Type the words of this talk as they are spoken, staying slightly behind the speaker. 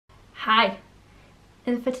Hi,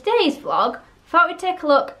 and for today's vlog, I thought we'd take a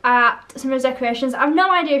look at some of the decorations. I've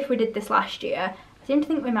no idea if we did this last year. I seem to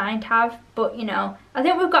think we might have, but you know, I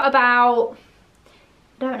think we've got about,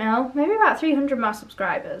 I don't know, maybe about 300 more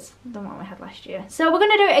subscribers than what we had last year. So we're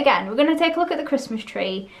going to do it again. We're going to take a look at the Christmas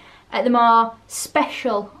tree, at the more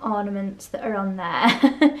special ornaments that are on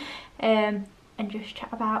there, and just chat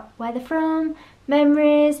about where they're from,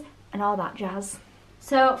 memories, and all that jazz.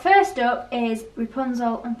 So first up is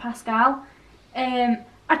Rapunzel and Pascal.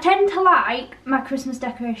 I tend to like my Christmas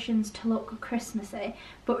decorations to look Christmassy,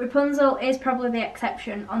 but Rapunzel is probably the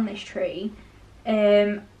exception on this tree.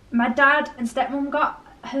 My dad and stepmom got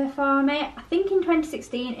her for me, I think in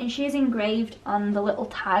 2016, and she is engraved on the little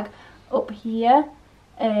tag up here.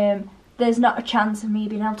 There's not a chance of me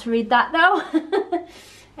being able to read that though.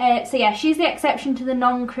 So yeah, she's the exception to the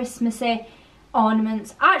non-Christmassy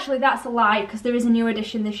ornaments. Actually, that's a lie, because there is a new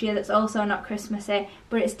edition this year that's also not Christmassy,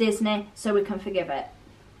 but it's Disney, so we can forgive it.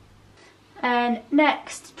 And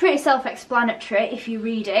next, pretty self-explanatory if you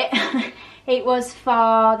read it. It was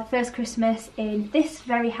for the first Christmas in this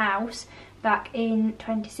very house back in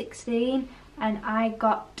 2016, and I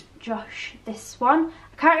got Josh this one.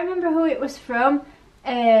 I can't remember who it was from.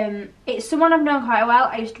 It's someone I've known quite well.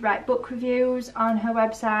 I used to write book reviews on her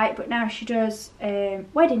website, but now she does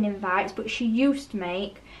wedding invites, but she used to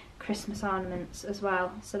make Christmas ornaments as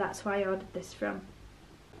well, so that's who I ordered this from.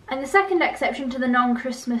 And the second exception to the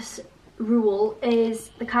non-Christmas rule is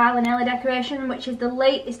the Carl and Ellie decoration, which is the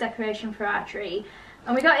latest decoration for our tree,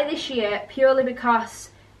 and we got it this year purely because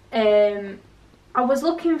I was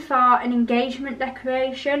looking for an engagement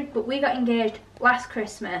decoration, but we got engaged last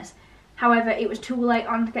Christmas. However, it was too late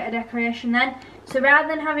on to get a decoration then. So rather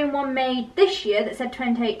than having one made this year that said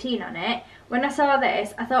 2018 on it, when I saw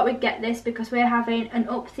this, I thought we'd get this because we're having an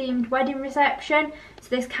up-themed wedding reception. So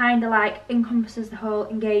this kind of like encompasses the whole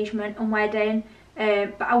engagement and wedding.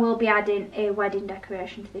 But I will be adding a wedding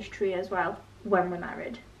decoration to this tree as well when we're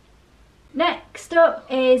married. Next up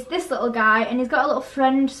is this little guy, and he's got a little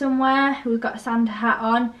friend somewhere who's got a Santa hat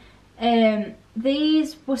on.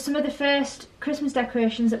 These were some of the first Christmas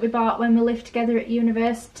decorations that we bought when we lived together at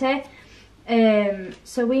university.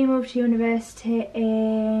 So we moved to university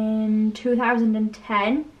in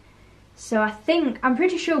 2010. So I'm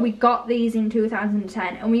pretty sure we got these in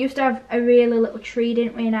 2010, and we used to have a really little tree,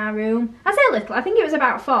 didn't we, in our room? I say little, I think it was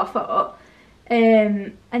about 4 foot.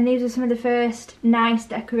 And these are some of the first nice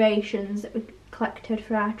decorations that we collected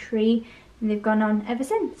for our tree, and they've gone on ever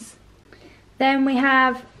since. Then we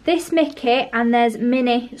have this Mickey, and there's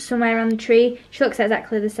Minnie somewhere on the tree. She looks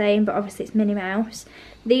exactly the same, but obviously it's Minnie Mouse.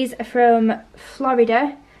 These are from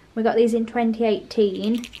Florida. We got these in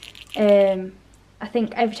 2018. I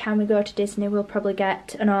think every time we go to Disney we'll probably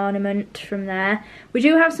get an ornament from there. We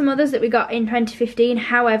do have some others that we got in 2015,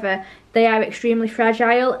 however they are extremely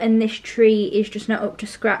fragile and this tree is just not up to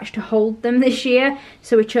scratch to hold them this year,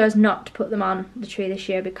 so we chose not to put them on the tree this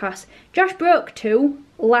year because Josh broke 2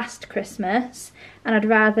 last Christmas and I'd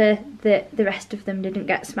rather that the rest of them didn't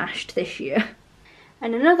get smashed this year.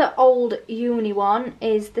 And another old uni one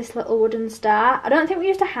is this little wooden star. I don't think we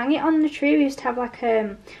used to hang it on the tree, we used to have like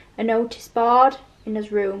a notice board in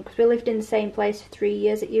his room because we lived in the same place for 3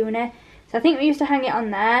 years at uni. So I think we used to hang it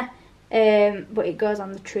on there, but it goes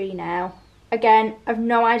on the tree now. Again, I've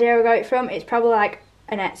no idea where I got it from. It's probably like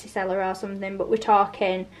an Etsy seller or something, but we're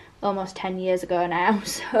talking almost 10 years ago now,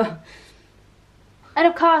 so. And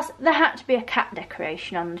of course, there had to be a cat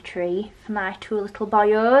decoration on the tree for my 2 little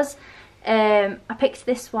boyos. I picked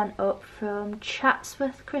this one up from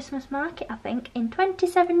Chatsworth Christmas Market, I think, in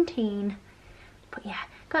 2017. But yeah,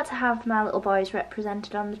 got to have my little boys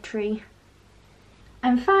represented on the tree.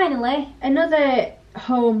 And finally, another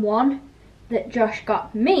home one that Josh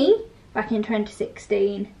got me back in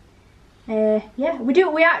 2016. Yeah,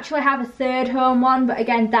 we actually have a third home one, but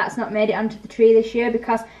again, that's not made it onto the tree this year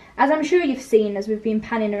because, as I'm sure you've seen as we've been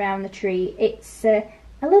panning around the tree, it's a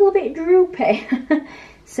little bit droopy.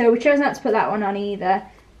 So we chose not to put that one on either.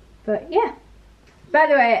 But yeah. By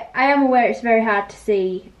the way, I am aware it's very hard to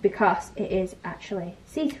see because it is actually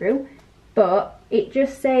see-through, but it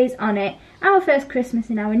just says on it, our first Christmas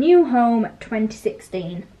in our new home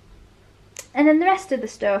 2016. And then the rest of the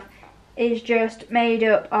stuff is just made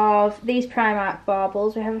up of these Primark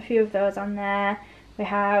baubles. We have a few of those on there. We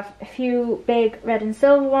have a few big red and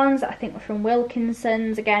silver ones that I think were from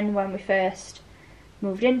Wilkinson's, again when we first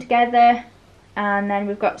moved in together. And then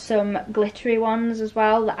we've got some glittery ones as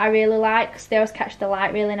well that I really like because they always catch the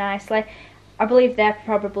light really nicely. I believe they're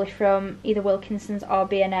probably from either Wilkinson's or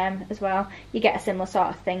B&M as well. You get a similar sort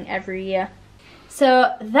of thing every year.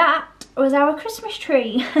 So that was our Christmas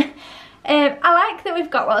tree. I like that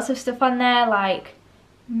we've got lots of stuff on there, like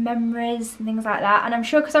memories and things like that, and I'm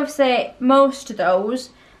sure because obviously most of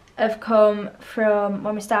those have come from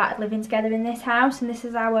when we started living together in this house, and this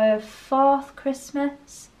is our 4th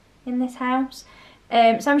Christmas in this house.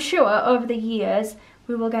 So I'm sure over the years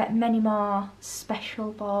we will get many more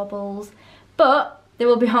special baubles, but they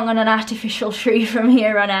will be hung on an artificial tree from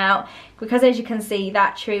here on out, because as you can see,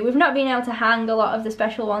 that tree, we've not been able to hang a lot of the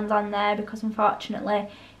special ones on there because unfortunately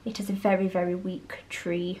it is a very, very weak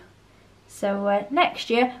tree. So next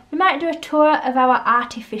year we might do a tour of our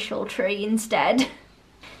artificial tree instead.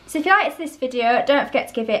 So if you liked this video, don't forget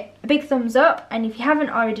to give it a big thumbs up, and if you haven't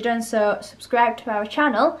already done so, subscribe to our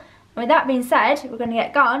channel. And with that being said, we're going to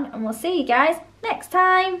get gone, and we'll see you guys next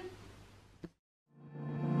time.